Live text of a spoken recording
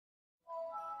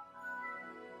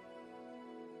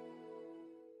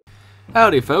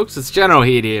Howdy folks, it's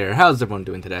Generalkidd here. How's everyone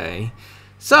doing today?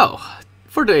 So,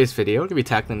 for today's video, I'm going to be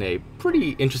tackling a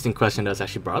pretty interesting question that was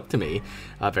actually brought up to me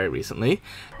very recently.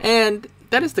 And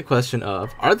that is the question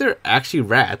of, are there actually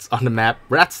rats on the map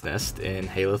Rat's Nest in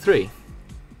Halo 3?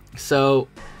 So,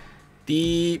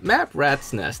 the map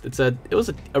Rat's Nest, it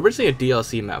was originally a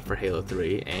DLC map for Halo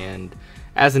 3, and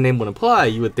as the name would imply,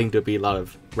 you would think there'd be a lot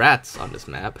of rats on this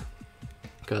map,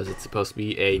 because it's supposed to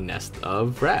be a nest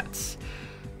of rats.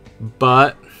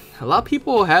 But a lot of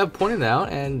people have pointed out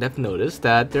and have noticed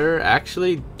that there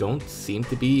actually don't seem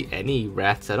to be any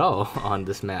rats at all on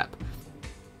this map.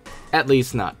 At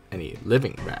least not any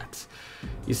living rats.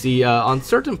 You see, on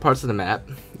certain parts of the map,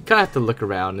 you kind of have to look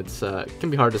around. It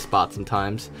can be hard to spot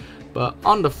sometimes. But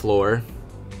on the floor,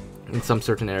 in some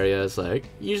certain areas,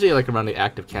 usually around the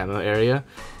active camo area,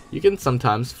 you can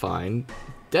sometimes find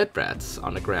dead rats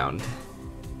on the ground.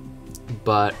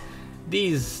 But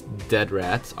these dead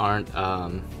rats aren't,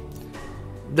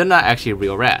 they're not actually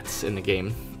real rats in the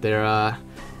game. They're,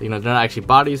 they're not actually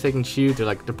bodies they can shoot.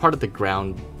 They're part of the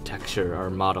ground texture or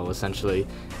model, essentially.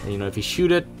 And, if you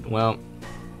shoot it, well,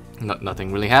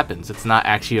 nothing really happens. It's not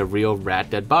actually a real rat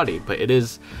dead body, but it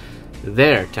is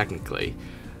there, technically.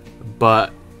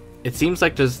 But it seems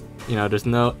like there's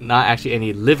not actually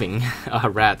any living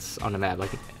rats on the map,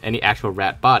 any actual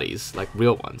rat bodies,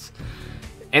 real ones.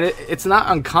 And it's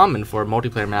not uncommon for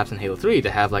multiplayer maps in Halo 3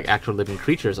 to have actual living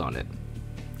creatures on it.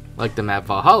 Like the map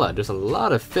Valhalla, there's a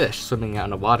lot of fish swimming out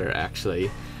in the water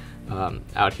actually,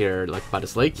 out here by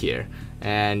this lake here.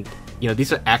 And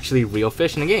these are actually real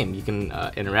fish in the game. You can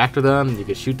interact with them, you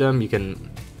can shoot them, you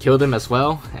can kill them as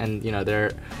well, and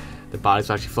their bodies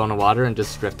will actually float in the water and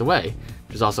just drift away.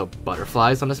 There's also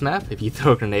butterflies on this map. If you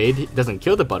throw a grenade, it doesn't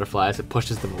kill the butterflies, it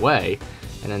pushes them away,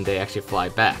 and then they actually fly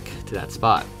back to that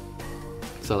spot.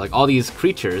 So all these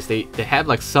creatures, they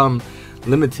have some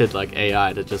limited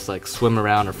AI to just swim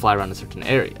around or fly around a certain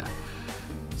area.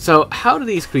 So how do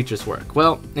these creatures work?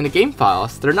 Well, in the game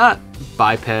files, they're not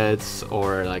bipeds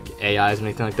or AIs or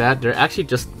anything like that. They're actually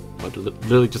just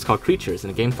literally just called creatures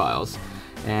in the game files.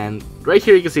 And right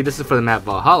here you can see this is for the map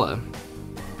Valhalla.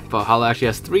 Valhalla actually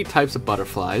has 3 types of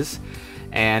butterflies,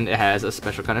 and it has a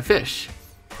special kind of fish.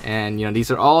 And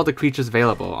these are all the creatures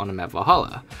available on the map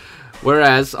Valhalla.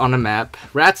 Whereas on the map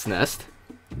Rat's Nest,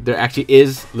 there actually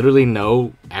is literally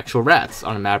no actual rats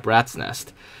on the map Rat's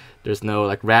Nest. There's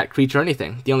no rat creature or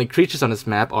anything. The only creatures on this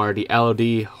map are the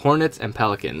LOD hornets and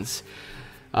pelicans.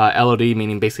 LOD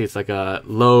meaning basically it's a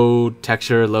low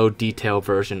texture, low detail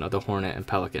version of the hornet and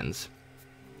pelicans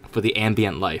for the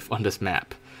ambient life on this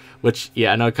map. Which,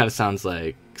 yeah, I know it kind of sounds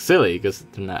silly because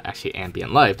they're not actually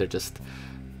ambient life.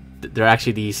 They're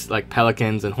actually these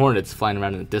pelicans and hornets flying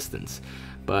around in the distance.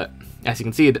 But as you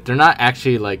can see, they're not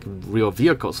actually real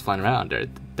vehicles flying around there.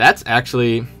 That's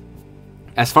actually,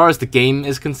 as far as the game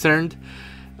is concerned,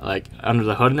 under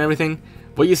the hood and everything,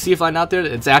 what you see flying out there,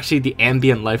 it's actually the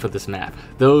ambient life of this map.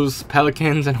 Those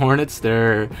pelicans and hornets,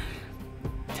 they're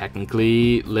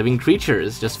technically living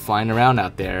creatures just flying around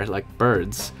out there like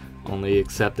birds, only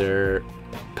except they're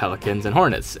pelicans and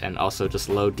hornets, and also just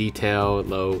low detail,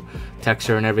 low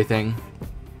texture and everything.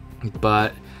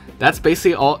 But that's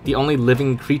basically the only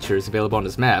living creatures available on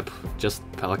this map, just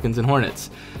pelicans and hornets.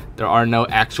 There are no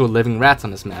actual living rats on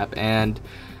this map, and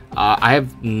I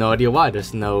have no idea why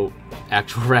there's no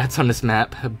actual rats on this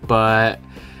map. But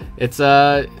it's it's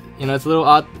a little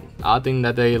odd thing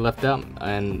that they left out,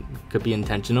 and could be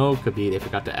intentional, could be they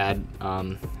forgot to add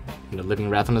living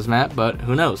rats on this map, but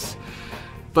who knows.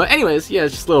 But anyways, yeah,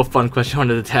 it's just a little fun question I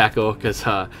wanted to tackle because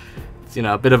it's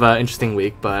a bit of an interesting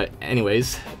week. But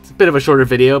anyways, it's a bit of a shorter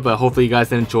video, but hopefully you guys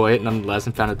did enjoy it nonetheless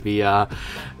and found it to be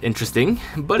interesting.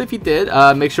 But if you did,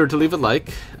 make sure to leave a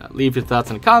like, leave your thoughts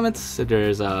in the comments. If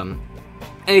there's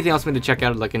anything else for me to check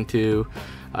out, look into,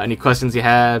 any questions you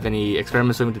have, any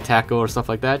experiments for me to tackle or stuff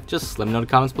like that, just let me know in the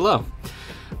comments below.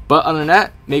 But other than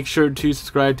that, make sure to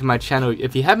subscribe to my channel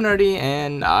if you haven't already,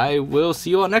 and I will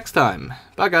see you all next time.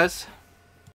 Bye guys.